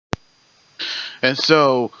And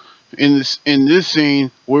so in this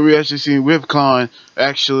scene where we actually see Whipcon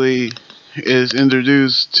actually is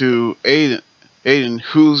introduced to Aiden,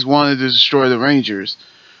 who's wanted to destroy the Rangers,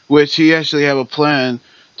 which he actually have a plan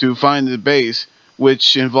to find the base,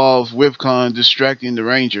 which involves Whipcon distracting the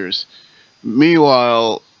Rangers.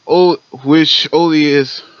 Meanwhile, which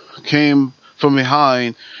Oleus came from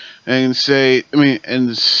behind and say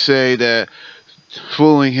that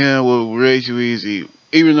fooling him was way too easy,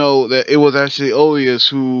 even though that it was actually Oleus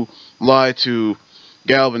who lied to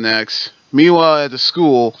Galvanax. Meanwhile, at the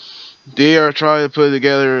school, they are trying to put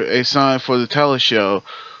together a sign for the teleshow,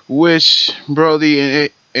 which Brody and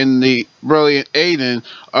Aiden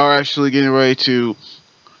are actually getting ready to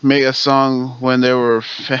make a song when they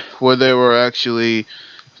were actually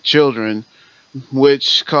children,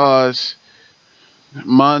 which caused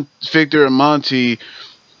Victor and Monty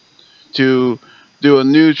to do a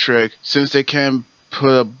new trick since they can't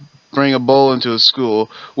bring a bowl into a school,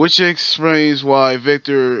 which explains why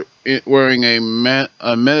Victor wearing a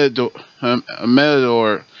Matador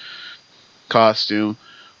costume,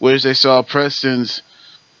 which they saw Preston's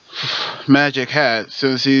magic hat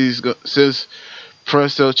since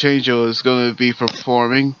Presto Changeo is going to be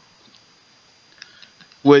performing,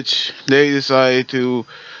 which they decided to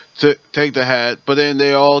take the hat, but then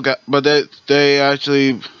they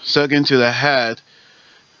actually suck into the hat,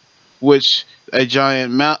 which a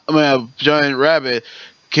giant rabbit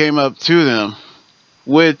came up to them,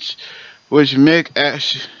 which Mick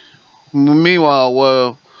actually. Meanwhile,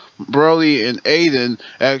 well, Brody and Aiden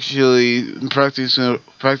actually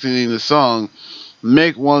practicing the song.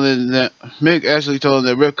 Mick actually told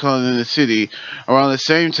them that Ripcon in the city around the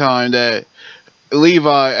same time that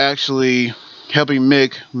Levi actually helping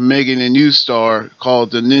Mick making a new star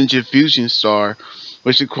called the Ninja Fusion Star,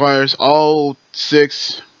 which requires all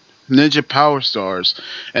 6 Ninja Power Stars,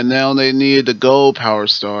 and now they needed the Gold Power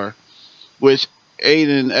Star, which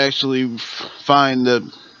Aiden actually find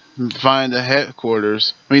the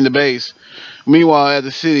headquarters, the base. Meanwhile, at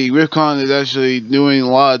the city, Ripcon is actually doing a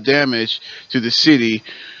lot of damage to the city,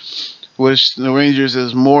 which the Rangers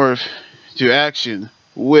has morphed to action,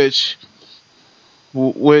 which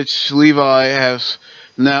Levi has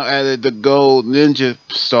now added the gold ninja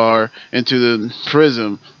star into the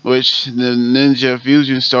prism, which the ninja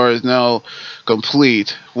fusion star is now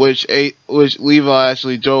complete, which Levi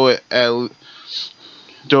actually throw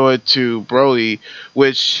it to Brody,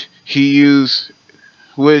 which he used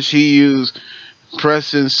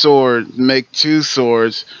Preston's sword to make 2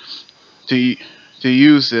 swords to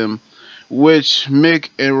use them, which Mick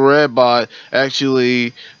and Redbot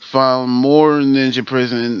actually found more ninja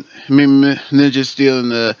stealing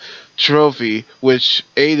the trophy, which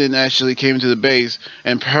Aiden actually came to the base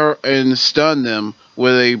and stunned them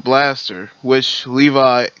with a blaster, which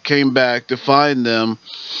Levi came back to find them,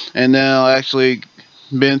 and now actually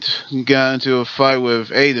got into a fight with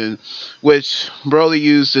Aiden, which Broly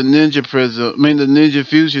used the the ninja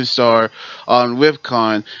fusion star on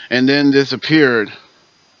Whipcon, and then disappeared,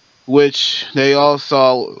 which they all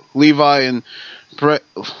saw Levi and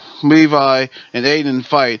Aiden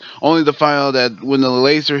fight, only to find out that when the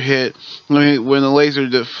laser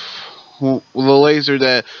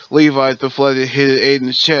that Levi deflected hit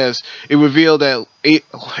Aiden's chest, it revealed that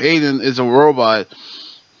Aiden is a robot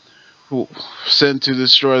sent to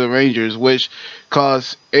destroy the Rangers, which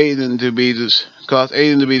caused Aiden to be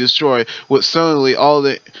destroyed. With suddenly all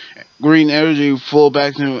the green energy flow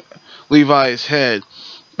back to Levi's head.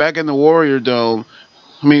 Back in the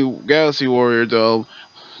Galaxy Warrior Dome,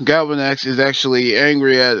 Galvanax is actually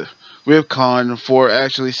angry at Ripcon for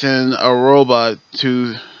actually sending a robot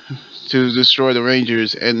to destroy the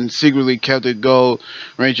Rangers and secretly kept the Gold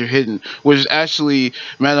Ranger hidden, which is actually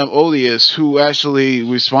Madame Odious who actually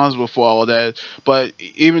responsible for all that. But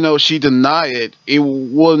even though she denied it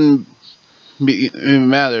wouldn't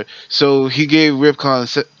matter. So he gave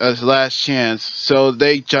Ripcon a last chance. So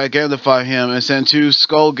they gigantify him and send 2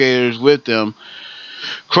 Skull Gators with them.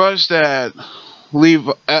 Crush that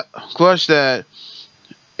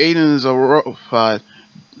Aiden is a robot.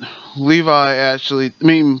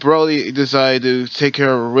 Broly decided to take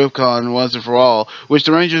care of Ripcon once and for all, which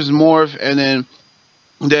the Rangers morph, and then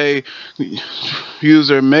they use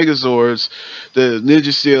their Megazords, the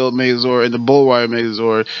Ninja Steel Megazord and the Bullwire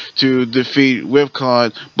Megazord, to defeat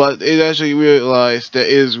Ripcon, but it actually realized that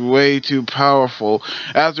it is way too powerful.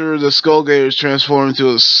 After the Skull Gators transform into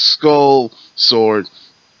a Skull Sword,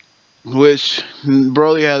 which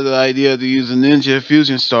Broly had the idea to use a Ninja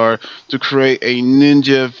Fusion Star to create a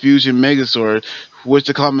Ninja Fusion Megazord, which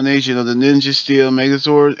the combination of the Ninja Steel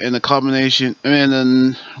Megazord and the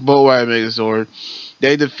Bullwire Megazord,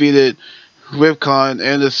 they defeated Whipcon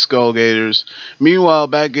and the Skull Gators. Meanwhile,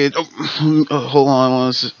 hold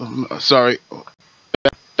on, sorry,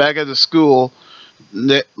 back at the school,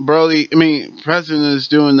 President is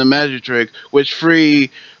doing the magic trick, which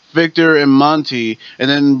free Victor and Monty, and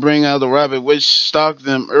then bring out the rabbit, which stalked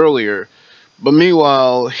them earlier. But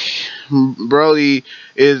meanwhile, Brody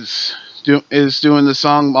is doing the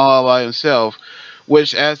song all by himself.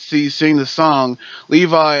 Which, as he sing the song,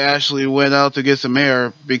 Levi actually went out to get some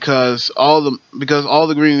air because all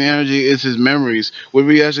the green energy is his memories. Where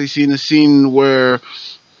we actually seen the scene where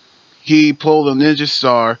he pulled a ninja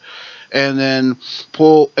star and then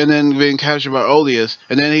being captured by Oleus,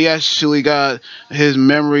 and then he actually got his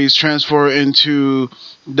memories transferred into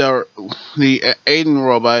the Aiden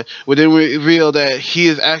robot. We then reveal that he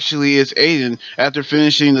is Aiden after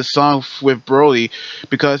finishing the song with Brody,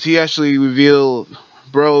 because he actually revealed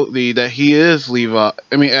Brody that he is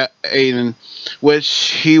Aiden, which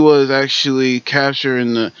he was actually captured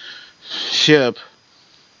in the ship,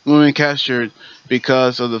 captured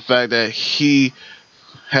because of the fact that he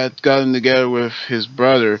had gotten together with his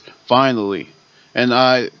brother finally. And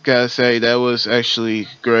I gotta say, that was actually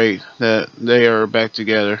great that they are back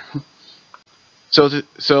together. So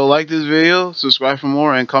like this video, subscribe for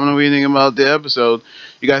more, and comment what you think about the episode.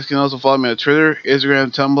 You guys can also follow me on Twitter,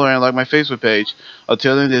 Instagram, Tumblr, and like my Facebook page.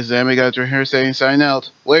 Until then, this is OMG here saying sign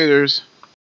out. Laters.